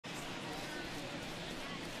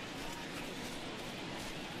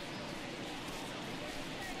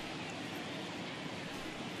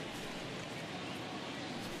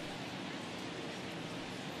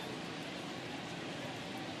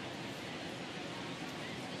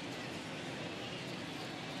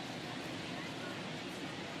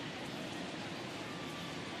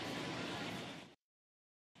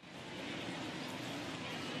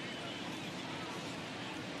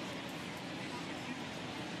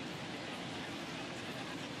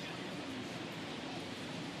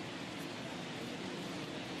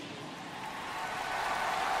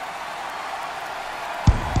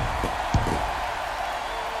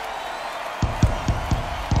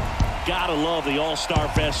gotta love the All-Star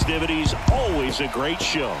festivities. Always a great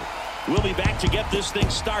show. We'll be back to get this thing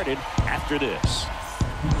started after this.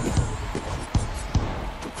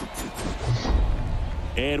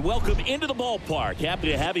 And welcome into the ballpark. Happy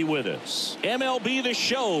to have you with us. MLB The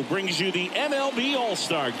Show brings you the MLB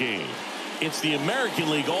All-Star Game. It's the American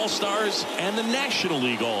League All-Stars and the National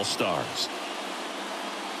League All-Stars.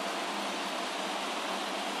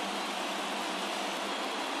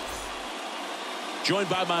 Joined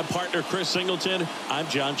by my partner, Chris Singleton, I'm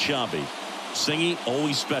John Sciambi. Singy,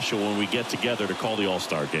 always special when we get together to call the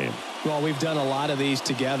All-Star Game. Well, we've done a lot of these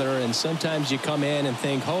together, and sometimes you come in and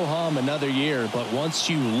think, ho-hum, another year. But once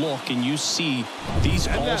you look and you see these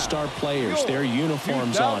All-Star players, their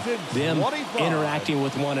uniforms on, them interacting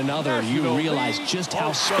with one another, you realize just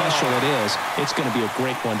how special it is. It's going to be a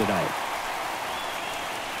great one tonight.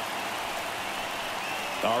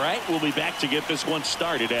 All right, we'll be back to get this one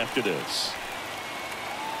started after this.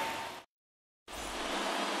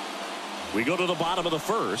 We go to the bottom of the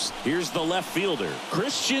first. Here's the left fielder,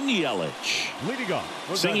 Christian Yelich. Leading off.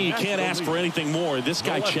 Singy, you can't ask for anything more. This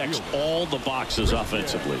guy checks all the boxes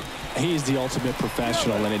offensively. He's the ultimate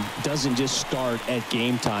professional, and it doesn't just start at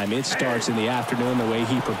game time. It starts in the afternoon, the way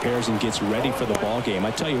he prepares and gets ready for the ball game.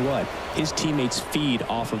 I tell you what, his teammates feed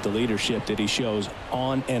off of the leadership that he shows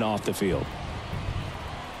on and off the field.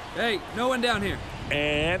 Hey, no one down here.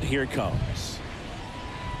 And here it comes.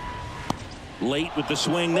 Late with the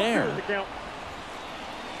swing there.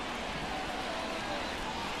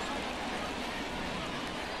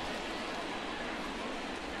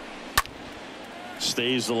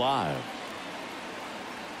 Stays alive.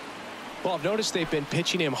 Well, I've noticed they've been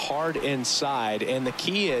pitching him hard inside, and the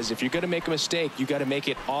key is if you're going to make a mistake, you got to make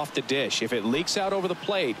it off the dish. If it leaks out over the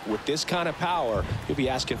plate with this kind of power, you'll be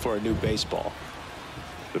asking for a new baseball.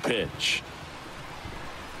 The pitch.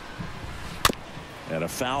 And a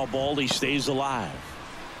foul ball, he stays alive.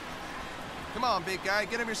 Come on, big guy,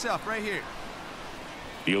 get him yourself right here.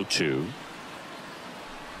 The 0-2.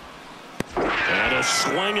 And a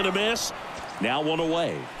swing and a miss. Now one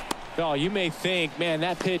away. Oh, you may think, man,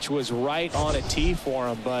 that pitch was right on a tee for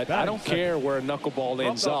him, but I don't care where a knuckleball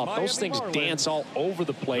ends up. Those things dance all over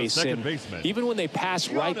the place, and even when they pass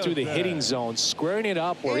right through the hitting zone, squaring it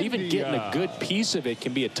up or even getting a good piece of it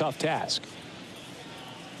can be a tough task.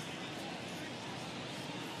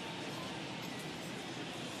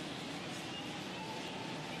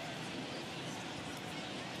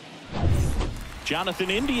 Jonathan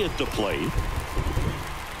India at the plate.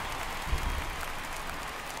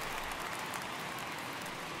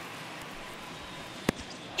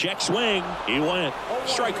 Check swing. He went.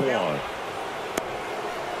 Strike one.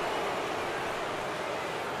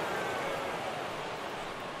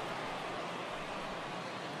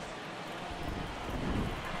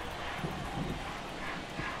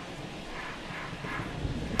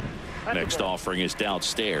 Next offering is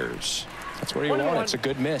downstairs. That's where you want it. It's a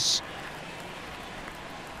good miss.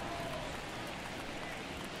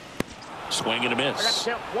 Swing and a miss.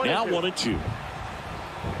 Now 1-2.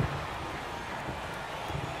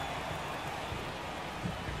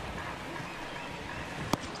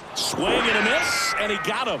 Swing and a miss, and he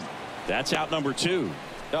got him. That's out number 2.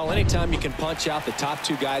 Well, anytime you can punch out the top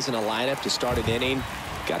 2 guys in a lineup to start an inning,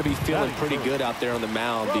 got to be feeling pretty good out there on the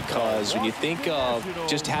mound, because when you think of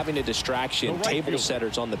just having a distraction, table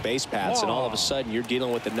setters on the base paths, and all of a sudden you're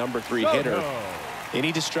dealing with the number 3 hitter,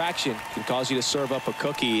 any distraction can cause you to serve up a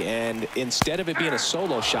cookie, and instead of it being a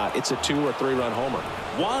solo shot, it's a 2 or 3 run homer.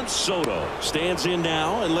 Juan Soto stands in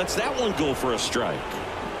now and lets that one go for a strike.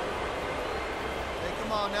 Hey,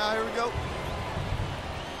 come on now, here we go.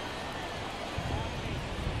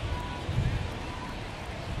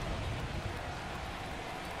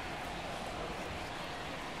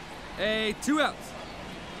 Hey, 2 outs.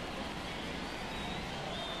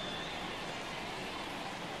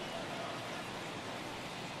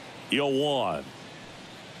 Yo, 1.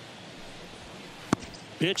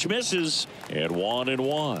 Pitch misses, and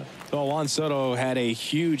 1-1. Well, Juan Soto had a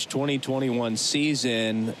huge 2021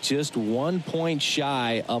 season, just 1 point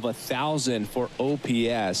shy of 1,000 for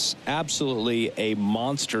OPS. Absolutely a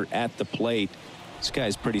monster at the plate. This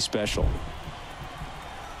guy's pretty special.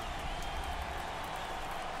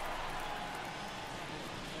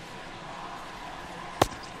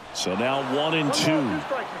 So now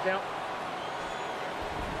 1-2.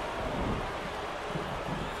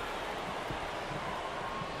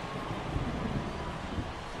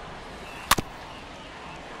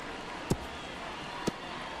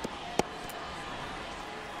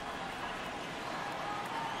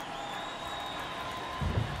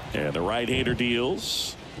 And the right-hander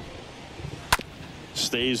deals.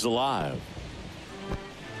 Stays alive.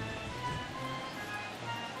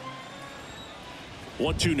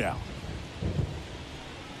 1-2 now.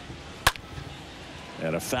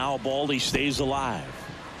 And a foul ball. He stays alive.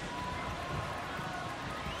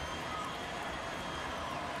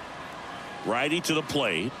 Righty to the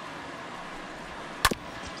plate.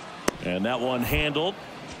 And that one handled.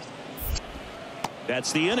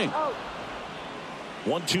 That's the inning.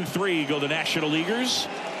 1, 2, 3 go the National Leaguers.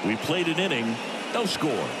 We played an inning. No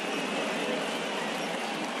score.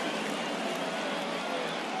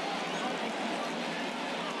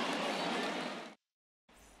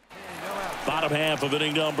 Bottom half of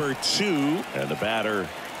inning number 2. And the batter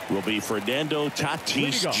will be Fernando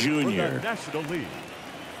Tatis Jr. National League.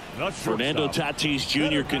 Fernando Tatis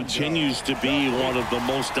Jr. continues to be one of the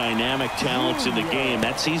most dynamic talents in the game.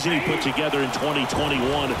 That season he put together in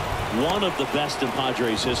 2021, one of the best in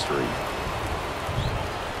Padres history.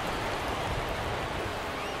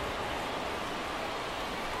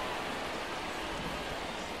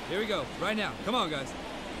 Here we go, right now. Come on, guys.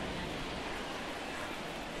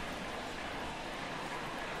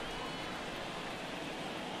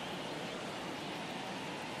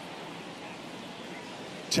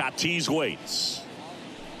 Tatis waits.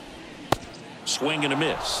 Swing and a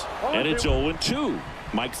miss. And it's 0-2.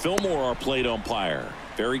 Mike Fillmore, our plate umpire.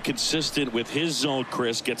 Very consistent with his zone,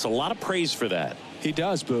 Chris. Gets a lot of praise for that. He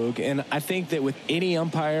does, Boog. And I think that with any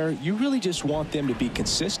umpire, you really just want them to be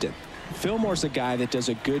consistent. Fillmore's a guy that does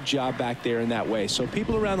a good job back there in that way. So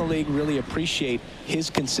people around the league really appreciate his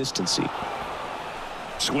consistency.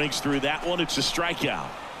 Swings through that one. It's a strikeout.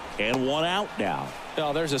 And 1 out now.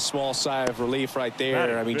 Oh, there's a small sigh of relief right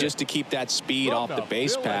there. I mean, just to keep that speed off the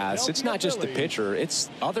base paths. It's not just the pitcher. It's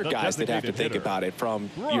other guys that have to think about it. From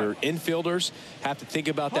your infielders, have to think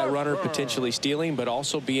about that runner potentially stealing, but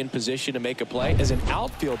also be in position to make a play. As an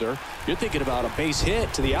outfielder, you're thinking about a base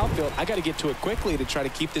hit to the outfield. I got to get to it quickly to try to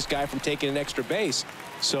keep this guy from taking an extra base.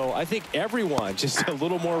 So I think everyone just a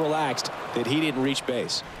little more relaxed that he didn't reach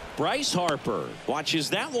base. Bryce Harper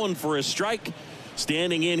watches that one for a strike.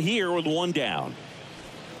 Standing in here with 1 down.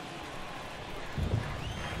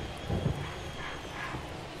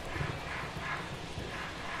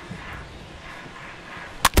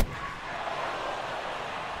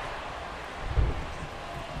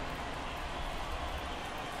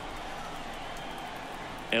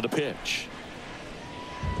 And a pitch.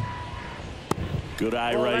 Good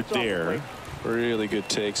eye right there. Really good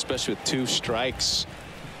take, especially with 2 strikes.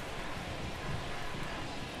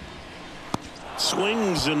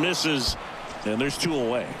 Swings and misses, and there's 2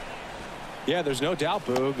 away. Yeah, there's no doubt,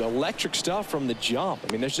 Boog. Electric stuff from the jump.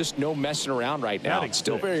 I mean, there's just no messing around right now. It's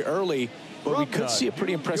still very early, but we could see a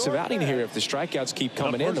pretty impressive outing here if the strikeouts keep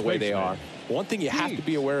coming in the way they are. One thing you have to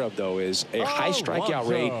be aware of, though, is a high strikeout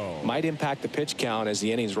rate might impact the pitch count as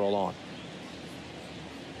the innings roll on.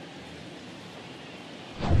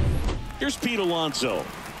 Here's Pete Alonso.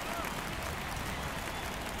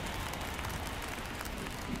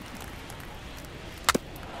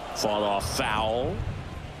 Fought off foul.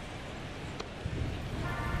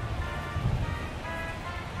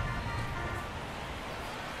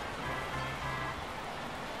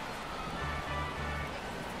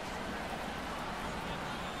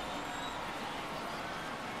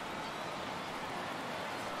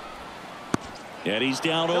 And he's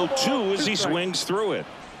down 0-2 as he swings through it.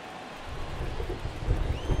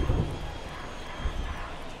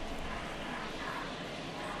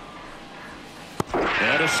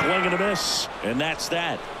 And a swing and a miss. And that's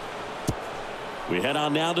that. We head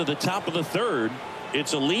on now to the top of the 3rd.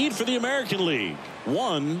 It's a lead for the American League.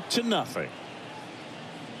 1-0.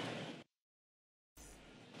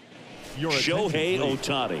 Shohei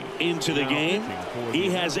Ohtani into the game. He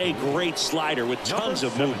has a great slider with tons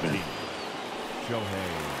of movement. Shohei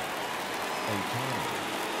Ohtani.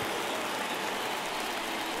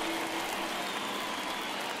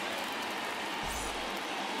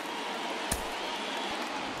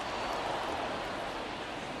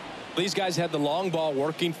 These guys had the long ball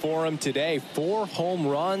working for them today. 4 home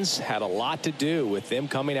runs had a lot to do with them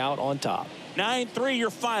coming out on top. 9-3 your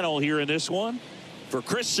final here in this one. For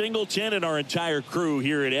Chris Singleton and our entire crew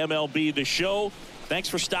here at MLB The Show, thanks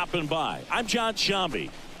for stopping by. I'm John Shambi.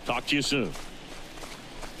 Talk to you soon.